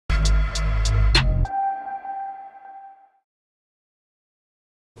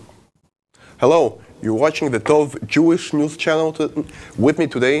Hello, you're watching the Tov Jewish News Channel. With me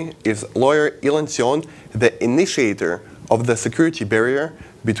today is lawyer Ilan Tzion, the initiator of the security barrier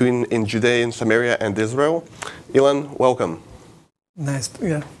in Judea and Samaria and Israel. Ilan, welcome. Nice to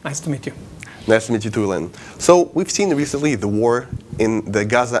meet you. Nice to meet you too, Ilan. So we've seen recently the war in the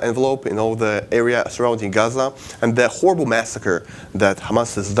Gaza envelope, in all the area surrounding Gaza, and the horrible massacre that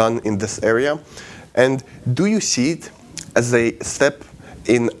Hamas has done in this area. And do you see it as a step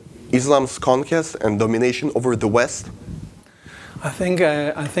in Islam's conquest and domination over the West? I think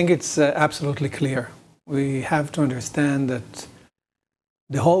it's absolutely clear. We have to understand that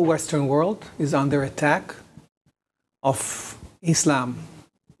the whole Western world is under attack of Islam.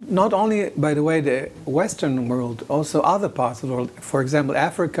 Not only, by the way, the Western world, also other parts of the world, for example,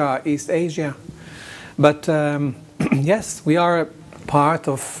 Africa, East Asia. But yes, we are part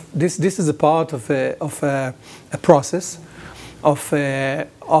of this. This is a part of a process of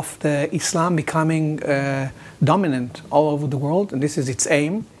the Islam becoming dominant all over the world, and this is its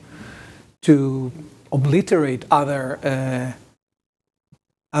aim, to obliterate other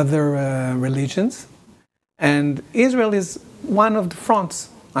religions. And Israel is one of the fronts.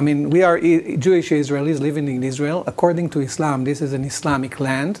 I mean, we are Jewish Israelis living in Israel. According to Islam, this is an Islamic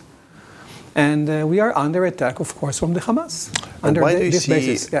land. And we are under attack, of course, from the Hamas. Under this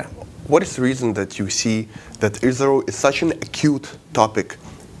basis, yeah. What is the reason that you see that Israel is such an acute topic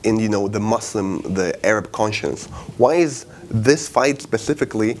in, the Muslim, the Arab conscience? Why is this fight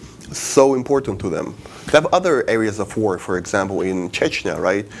specifically so important to them? They have other areas of war, for example, in Chechnya,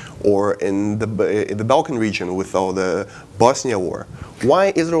 right? Or in the Balkan region with all the Bosnia war.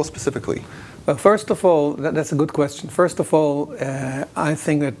 Why Israel specifically? Well, first of all, that's a good question. First of all, I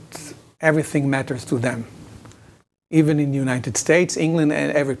think that everything matters to them. Even in the United States, England, and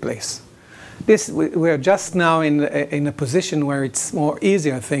every place. We are just now in a position where it's more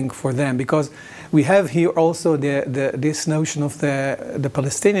easier, I think, for them, because we have here also this notion of the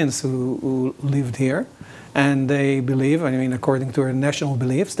Palestinians who lived here, and they believe, I mean, according to their national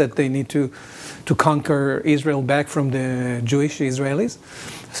beliefs, that they need to conquer Israel back from the Jewish Israelis.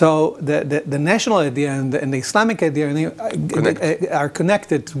 So the national idea and the Islamic idea are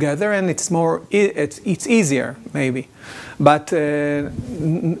connected together, and it's easier maybe. But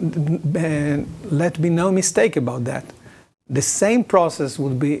let be no mistake about that. The same process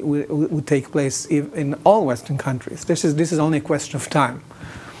would take place in all Western countries. This is only a question of time.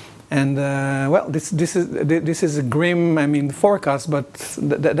 And well, this is a grim, I mean, forecast, but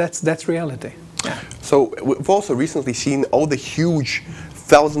that's reality. Yeah. So we've also recently seen all the huge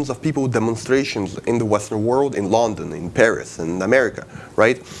thousands of people demonstrations in the Western world, in London, in Paris, in America,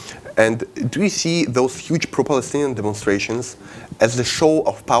 right? And do you see those huge pro-Palestinian demonstrations as the show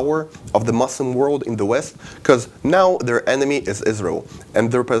of power of the Muslim world in the West? Because now their enemy is Israel,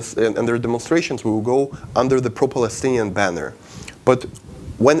 and their demonstrations will go under the pro-Palestinian banner. But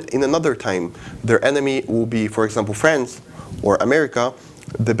when in another time their enemy will be, for example, France or America,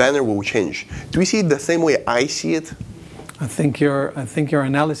 the banner will change. Do you see it the same way I see it? I think your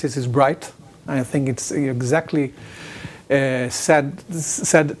analysis is right. I think it's exactly said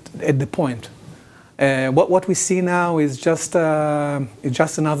at the point. What we see now is just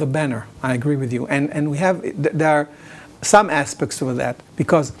another banner. I agree with you, and there are some aspects of that,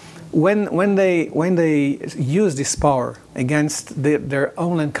 because when they use this power against their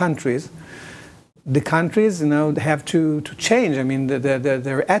own countries, the countries, they have to change. I mean,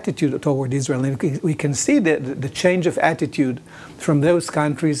 their attitude toward Israel. And we can see the change of attitude from those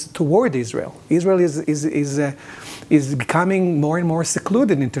countries toward Israel. Israel is becoming more and more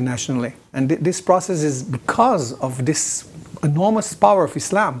secluded internationally, and this process is because of this enormous power of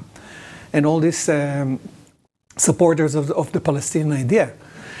Islam and all these supporters of the Palestinian idea.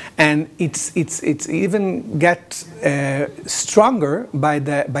 And it's even get stronger by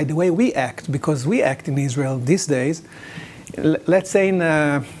the way we act, because we act in Israel these days. Let's say in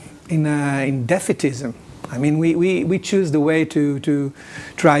defeatism. I mean, we choose the way to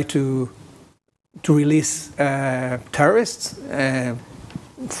try to release terrorists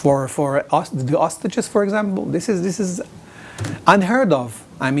for the hostages, for example. This is unheard of.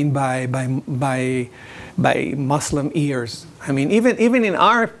 I mean, by Muslim ears. I mean, even in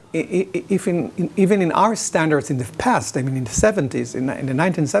our standards in the past, I mean, in the 70s, in the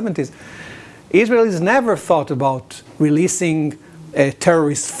 1970s, Israelis never thought about releasing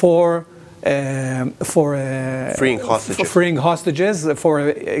terrorists for freeing hostages,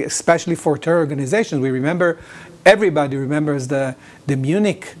 especially for terror organizations. Everybody remembers the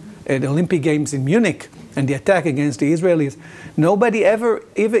Munich, the Olympic Games in Munich, and the attack against the Israelis. Nobody ever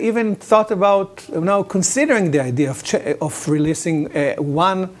even thought about considering the idea of releasing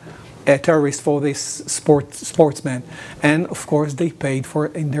one terrorists, for these sportsmen. And of course they paid for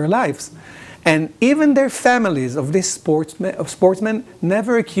it in their lives. And even their families of these sportsmen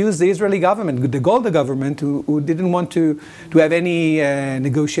never accused the Israeli government, the Golda government, who didn't want to have any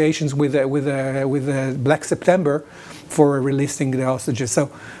negotiations with Black September for releasing the hostages.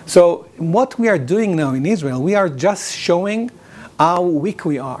 So what we are doing now in Israel, we are just showing how weak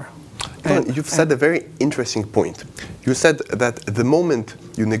we are. You've said a very interesting point. You said that the moment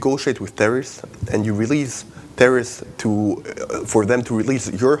you negotiate with terrorists and you release terrorists for them to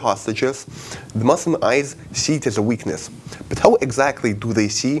release your hostages, the Muslim eyes see it as a weakness. But how exactly do they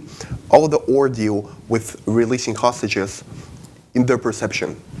see all the ordeal with releasing hostages in their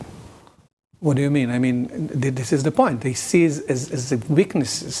perception? What do you mean? I mean, this is the point. They see it as a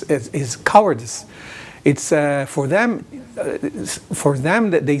weakness, as cowardice. It's for them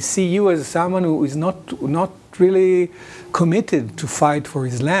that they see you as someone who is not really committed to fight for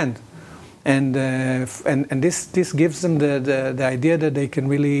his land. And this gives them the idea that they can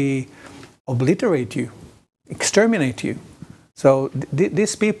really obliterate you, exterminate you. So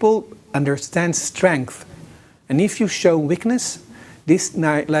these people understand strength, and if you show weakness, this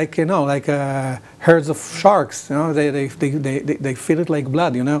like herds of sharks, they feel it like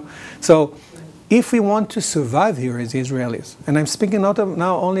blood, So if we want to survive here as Israelis, and I'm speaking not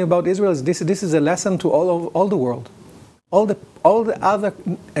now only about Israelis, this is a lesson to all the world. All the other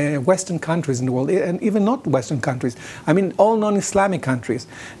Western countries in the world, and even not Western countries, I mean all non-Islamic countries,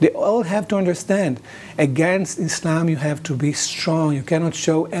 they all have to understand, against Islam you have to be strong. You cannot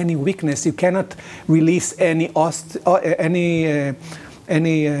show any weakness. You cannot release any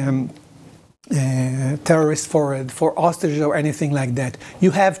terrorists for hostages or anything like that.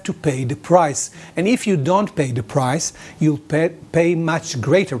 You have to pay the price, and if you don't pay the price, you'll pay much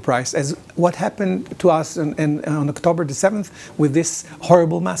greater price, as what happened to us on October the 7th with this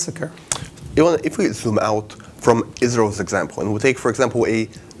horrible massacre. Ilan, if we zoom out from Israel's example, and we take, for example,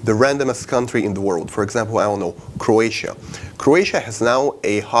 the randomest country in the world, for example, I don't know, Croatia. Croatia has now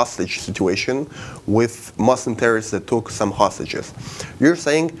a hostage situation with Muslim terrorists that took some hostages. You're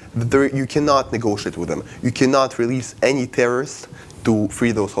saying that you cannot negotiate with them. You cannot release any terrorists to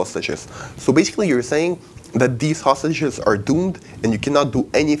free those hostages. So basically you're saying that these hostages are doomed and you cannot do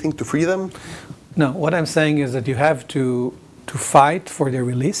anything to free them? No, what I'm saying is that you have to fight for their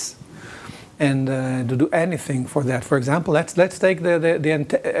release, and to do anything for that. For example, let's take the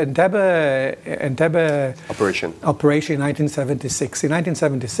Entebbe operation in 1976. In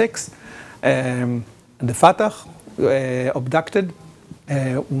 1976, the Fatah abducted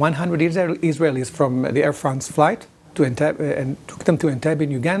 100 Israelis from the Air France flight to Entebbe and took them to Entebbe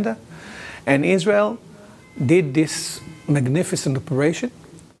in Uganda, and Israel did this magnificent operation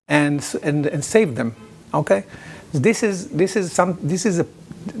and saved them. Okay,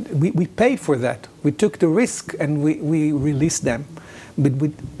 we paid for that. We took the risk and we released them. But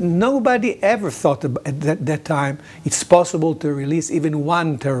nobody ever thought at that time it's possible to release even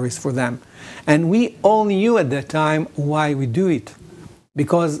one terrorist for them. And we all knew at that time why we do it.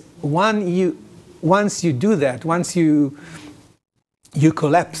 Because once you do that, once you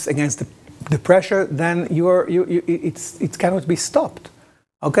collapse against the pressure, then it cannot be stopped.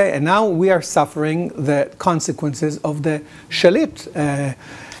 Okay, and now we are suffering the consequences of the Shalit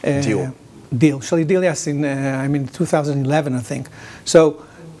deal. Shalit deal, yes, in 2011, I think. So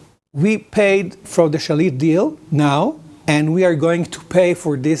we paid for the Shalit deal now, and we are going to pay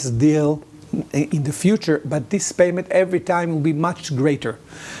for this deal in the future, but this payment every time will be much greater.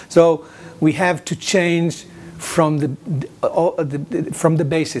 So we have to change from the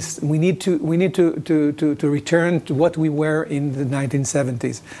basis. We need to return to what we were in the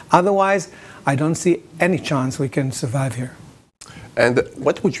 1970s. Otherwise, I don't see any chance we can survive here. And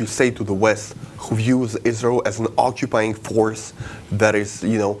what would you say to the West, who views Israel as an occupying force that is,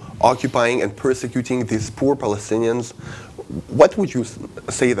 occupying and persecuting these poor Palestinians? What would you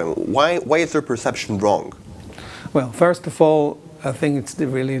say to them? Why is their perception wrong? Well, first of all, I think it's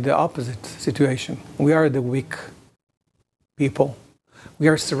really the opposite situation. We are the weak people. We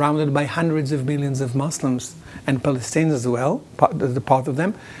are surrounded by hundreds of millions of Muslims and Palestinians as well, part of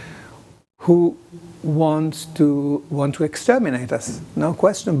them, who want to exterminate us. No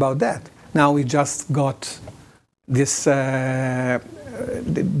question about that. Now we just got this.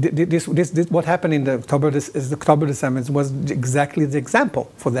 What happened in the October December was exactly the example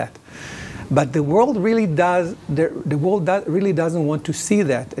for that. But the world really really doesn't want to see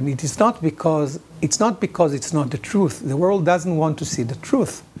that, and it's not because it's not the truth. The world doesn't want to see the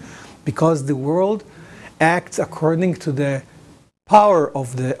truth, because the world acts according to the power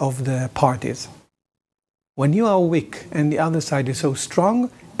of the parties. When you are weak and the other side is so strong,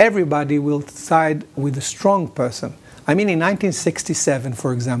 everybody will side with the strong person. I mean, in 1967,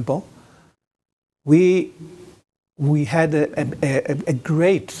 for example, we had a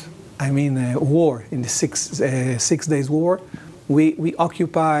great, war in the Six Days War. We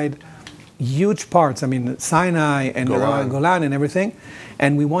occupied huge parts, Sinai and Golan and everything,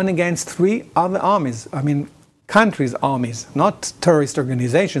 and we won against 3 other armies. Countries' armies, not terrorist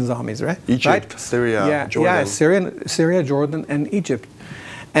organizations' armies, right? Egypt, Syria, Jordan. Yeah, Syria, Jordan, and Egypt.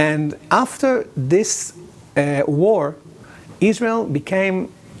 And after this war, Israel became,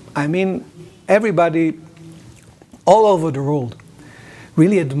 everybody all over the world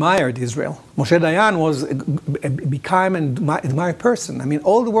really admired Israel. Moshe Dayan became an admired person.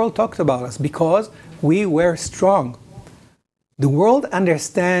 All the world talked about us because we were strong. The world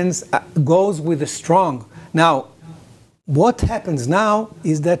understands, goes with the strong. Now, what happens now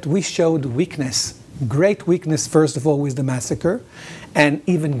is that we showed weakness, great weakness, first of all, with the massacre, and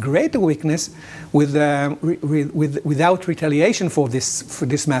even greater weakness without retaliation for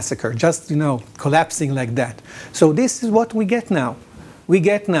this massacre, just collapsing like that. So this is what we get now. We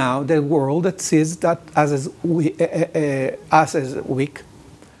get now the world that sees that us as weak,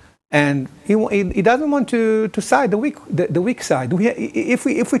 and he doesn't want to side the weak side.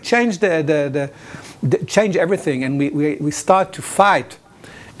 If we change change everything and we start to fight.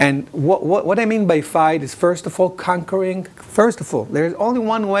 And what I mean by fight is, first of all, conquering. First of all, there's only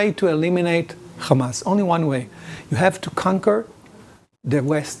one way to eliminate Hamas. Only one way. You have to conquer the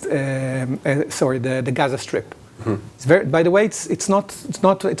the Gaza Strip. Mm-hmm. By the way, it's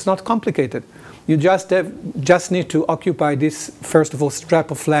not complicated. You just need to occupy this, first of all,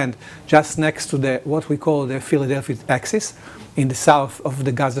 strip of land just next to what we call the Philadelphia axis in the south of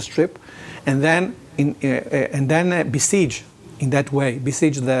the Gaza Strip, and then besiege. In that way,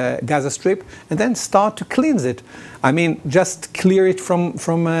 besiege the Gaza Strip, and then start to cleanse it. Just clear it from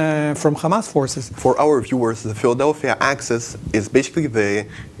Hamas forces. For our viewers, the Philadelphia axis is basically the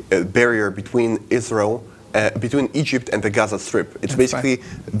barrier between between Egypt and the Gaza Strip. It's basically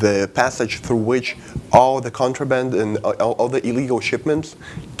the passage through which all the contraband and all the illegal shipments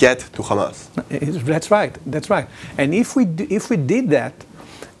get to Hamas. That's right. That's right. And if we did that,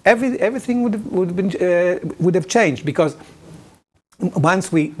 everything would have changed, because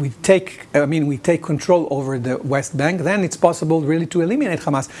once we take control over the West Bank, then it's possible really to eliminate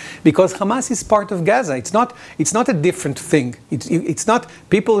Hamas, because Hamas is part of Gaza. It's not a different thing. It's not.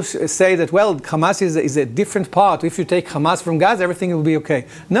 People say that, well, Hamas is a different part. If you take Hamas from Gaza, everything will be okay.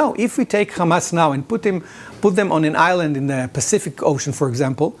 No, if we take Hamas now and put them on an island in the Pacific Ocean, for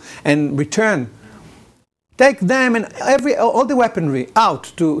example, and take them and all the weaponry out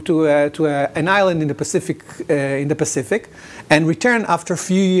to an island in the Pacific, and return after a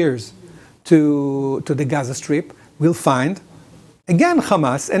few years to the Gaza Strip, we'll find again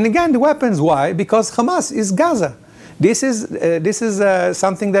Hamas and again the weapons. Why? Because Hamas is Gaza. This is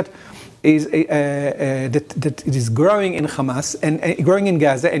something that is growing in Hamas and growing in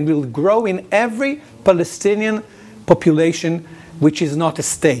Gaza, and will grow in every Palestinian population which is not a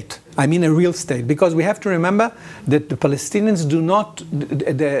state. A real state, because we have to remember that the Palestinians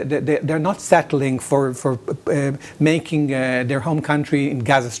they're not settling for making their home country in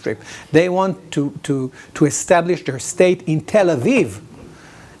Gaza Strip. They want to establish their state in Tel Aviv,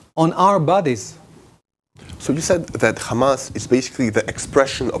 on our bodies. So you said that Hamas is basically the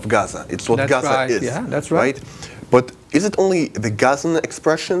expression of Gaza. It's what Gaza is. Yeah, that's right. But is it only the Gazan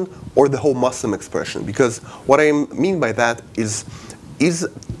expression or the whole Muslim expression? Because what I mean by that is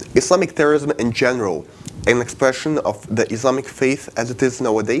Islamic terrorism in general an expression of the Islamic faith as it is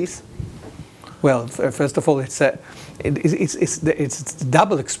nowadays? Well, first of all, it's a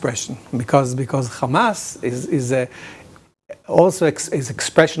double expression, because Hamas is also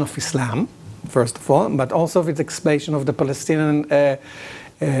expression of Islam, first of all, but also it's expression of the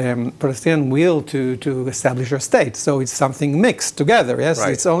Palestinian will to establish a state. So it's something mixed together. Yes,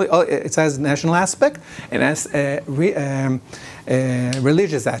 right. It has national aspect and has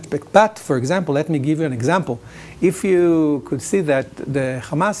religious aspect. But for example, let me give you an example. If you could see that the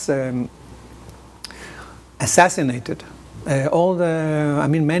Hamas assassinated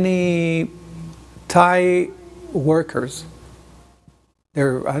many Thai workers.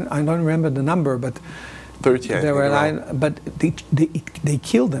 I don't remember the number, but 30. But they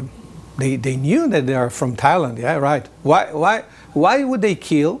killed them. They knew that they are from Thailand. Yeah, right. Why would they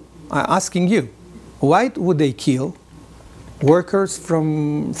kill? I'm asking you. Why would they kill workers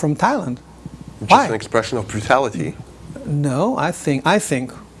from Thailand? Just an expression of brutality. No, I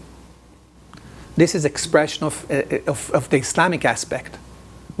think this is expression of the Islamic aspect.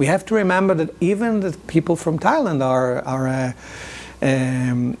 We have to remember that even the people from Thailand are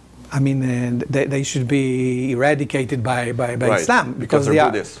I mean, they should be eradicated by Right, Islam because they they're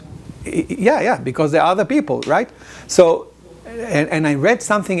are Buddhists. yeah, because they're other people, right? So, and I read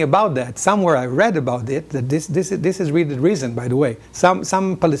something about that. Somewhere I read about it, that this is really the reason, by the way. Some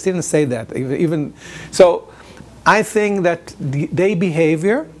Palestinians say that, even. So, I think that their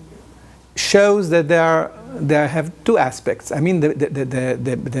behavior shows that they have two aspects. I mean,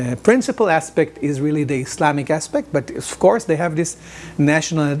 the principal aspect is really the Islamic aspect, but of course they have this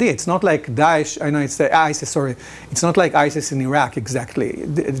national idea. It's not like Daesh, I know it's ISIS, sorry. It's not like ISIS in Iraq exactly.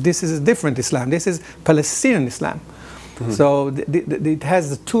 This is a different Islam. This is Palestinian Islam. Mm-hmm. So it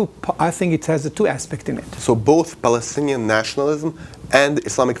has I think it has the two aspects in it. So both Palestinian nationalism and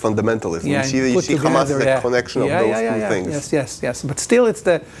Islamic fundamentalism. Yeah, you see Hamas as a connection of those two things. Yes. But still,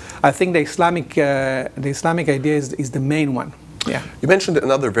 I think the Islamic idea is the main one. Yeah. You mentioned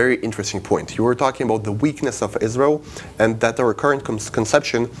another very interesting point. You were talking about the weakness of Israel, and that our current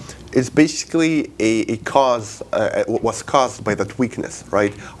conception is basically a cause, was caused by that weakness,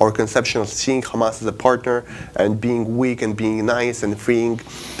 right? Our conception of seeing Hamas as a partner and being weak and being nice and freeing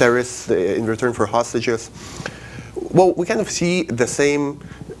terrorists in return for hostages. Well, we kind of see the same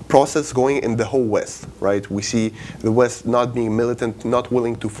process going in the whole West, right? We see the West not being militant, not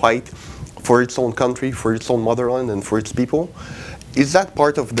willing to fight for its own country, for its own motherland, and for its people. Is that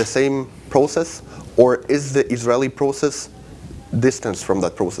part of the same process, or is the Israeli process distanced from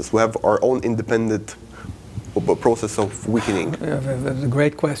that process? We have our own independent process of weakening. Yeah, that's a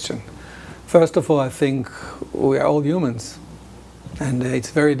great question. First of all, I think we are all humans, and it's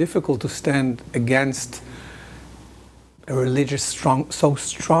very difficult to stand against a religious so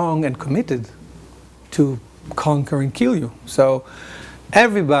strong and committed to conquer and kill you. So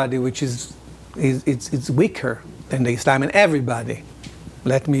everybody which is weaker than the Islam, and everybody,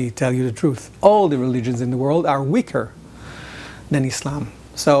 let me tell you the truth, all the religions in the world are weaker than Islam.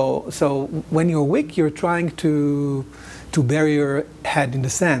 So when you're weak, you're trying to bury your head in the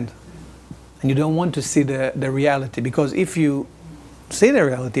sand, and you don't want to see the reality, because if you see the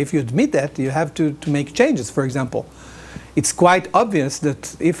reality, if you admit that, you have to make changes. For example, it's quite obvious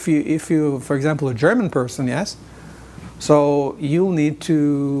that if you, for example, a German person, yes, so you'll need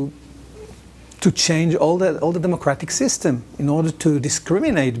to change all the democratic system in order to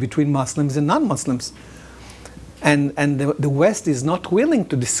discriminate between Muslims and non-Muslims. And the West is not willing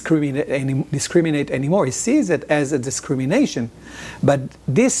to discriminate anymore. It sees it as a discrimination. But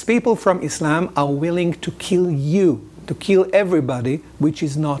these people from Islam are willing to kill you, to kill everybody which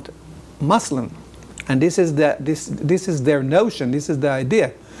is not Muslim. And this is their notion, this is the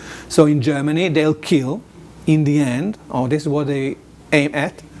idea. So in Germany, they'll kill, in the end, or this is what they aim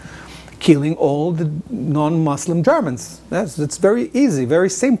at, killing all the non-Muslim Germans. That's very easy, very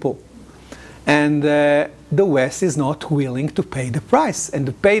simple. And the West is not willing to pay the price. And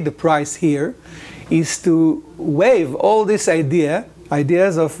to pay the price here is to waive all these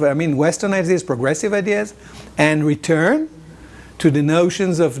ideas of, I mean, Western ideas, progressive ideas, and return to the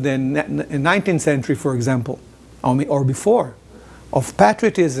notions of the 19th century, for example, or before, of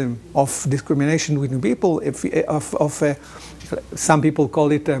patriotism, of discrimination between people, some people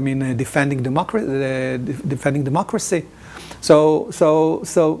call it, I mean, defending democracy. So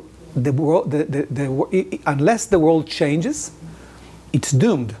the world, unless the world changes, it's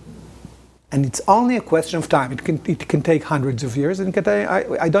doomed, and it's only a question of time. It can take hundreds of years, and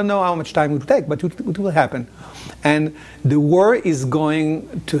I don't know how much time it will take, but it will happen. And the war is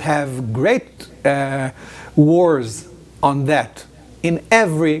going to have great wars on that in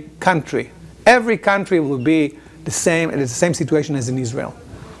every country. Every country will be the same situation as in Israel.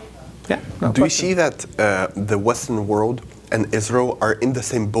 Yeah. No Do you see that the Western world and Israel are in the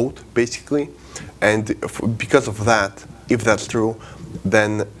same boat, basically? And because of that, if that's true,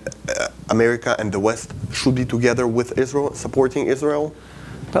 then America and the West should be together with Israel, supporting Israel?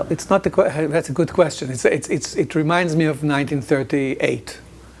 Well, it's not that's a good question. It reminds me of 1938.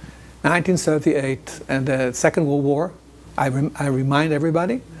 1938 and the Second World War. I remind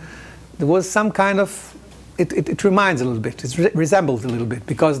everybody, there was some kind of, it reminds a little bit, it resembles a little bit,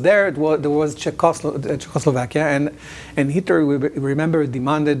 because there was Czechoslovakia, and Hitler, remember,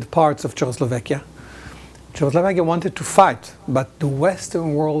 demanded parts of Czechoslovakia. Czechoslovakia wanted to fight, but the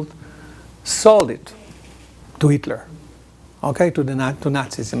Western world sold it to Hitler, okay, to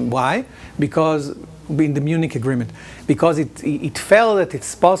Nazism. Why? Because in the Munich Agreement, because it felt that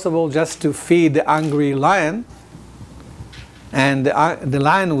it's possible just to feed the hungry lion, and the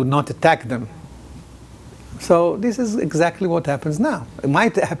lion would not attack them. So this is exactly what happens now. It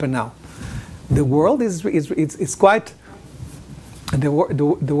might happen now. The world is quite.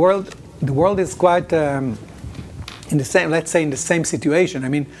 The world is quite in the same, let's say, in the same situation. I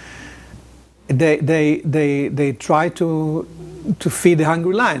mean, they try to feed the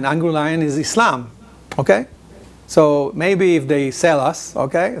hungry lion. Hungry lion is Islam, okay? So maybe if they sell us,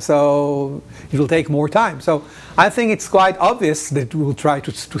 okay, so it will take more time. So I think it's quite obvious that we will try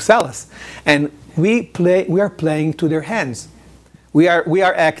to sell us, and we are playing to their hands. We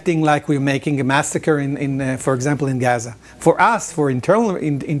are acting like we're making a massacre for example, in Gaza. For us, for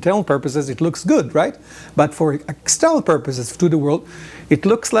internal purposes, it looks good, right? But for external purposes to the world, it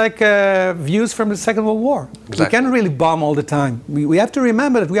looks like views from the Second World War. Exactly. We can't really bomb all the time. We have to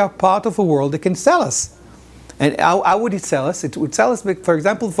remember that we are part of a world that can sell us. And how would it sell us? It would sell us, for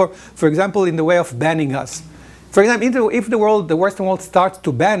example, in the way of banning us. For example, if the Western world starts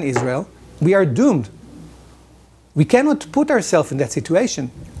to ban Israel, we are doomed. We cannot put ourselves in that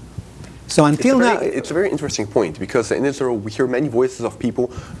situation. So until now... It's a very interesting point, because in Israel we hear many voices of people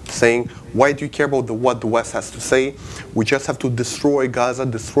saying, why do you care about what the West has to say? We just have to destroy Gaza,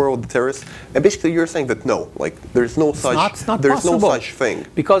 destroy all the terrorists. And basically you're saying that no, like there's no such thing.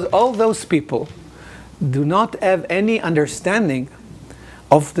 Because all those people do not have any understanding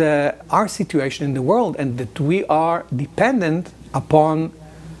of our situation in the world, and that we are dependent upon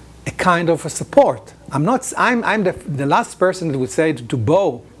a kind of a support. I'm the last person that would say to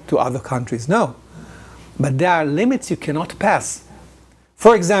bow to other countries. No. But there are limits you cannot pass.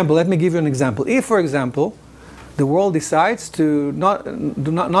 For example, let me give you an example. If, for example, the world decides to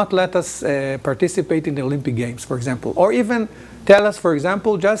not let us participate in the Olympic Games, for example, or even tell us, for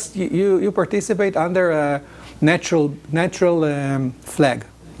example, just you participate under a natural flag,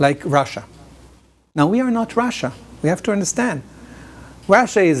 like Russia. Now, we are not Russia. We have to understand.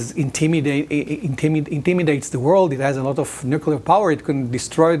 Russia intimidates the world. It has a lot of nuclear power. It can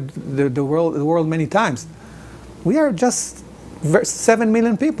destroy the world many times. We are just 7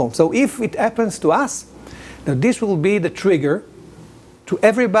 million people. So if it happens to us, now this will be the trigger to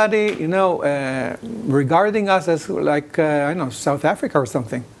everybody, regarding us as like, I don't know, South Africa or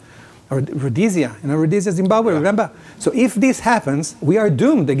something. Or Rhodesia, Rhodesia, Zimbabwe, remember? So if this happens, we are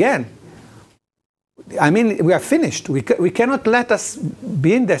doomed again. I mean, we are finished. We cannot let us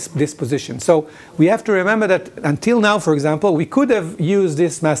be in this position. So we have to remember that until now, for example, we could have used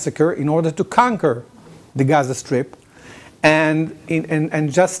this massacre in order to conquer the Gaza Strip and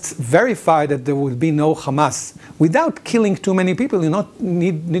just verify that there would be no Hamas. Without killing too many people, you not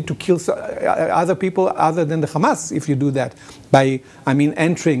need to kill other people other than the Hamas if you do that by,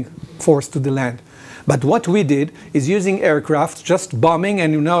 entering force to the land. But what we did is using aircraft, just bombing,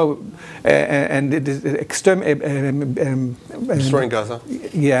 and destroying Gaza.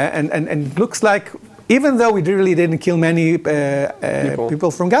 Yeah, and it looks like, even though we really didn't kill many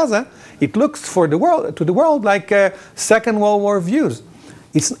people from Gaza, it looks to the world like Second World War views.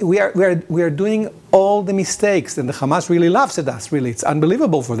 We are doing all the mistakes, and the Hamas really laughs at us. Really, it's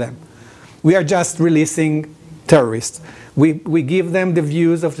unbelievable for them. We are just releasing terrorists. We give them the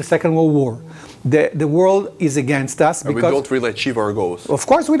views of the Second World War. The world is against us because we don't really achieve our goals. Of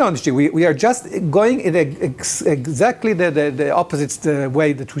course we don't achieve. We are just going in exactly the opposite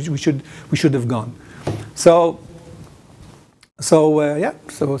way that we should have gone. So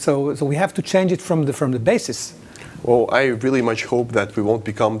we have to change it from the basis. Well, I really much hope that we won't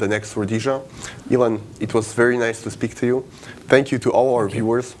become the next Rhodesia. Ilan, it was very nice to speak to you. Thank you to all our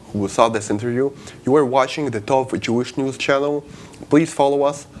viewers who saw this interview. You are watching the Top Jewish News channel. Please follow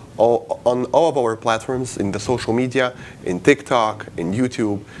us on all of our platforms in the social media, in TikTok, in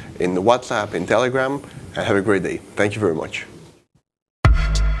YouTube, in WhatsApp, in Telegram, and have a great day. Thank you very much.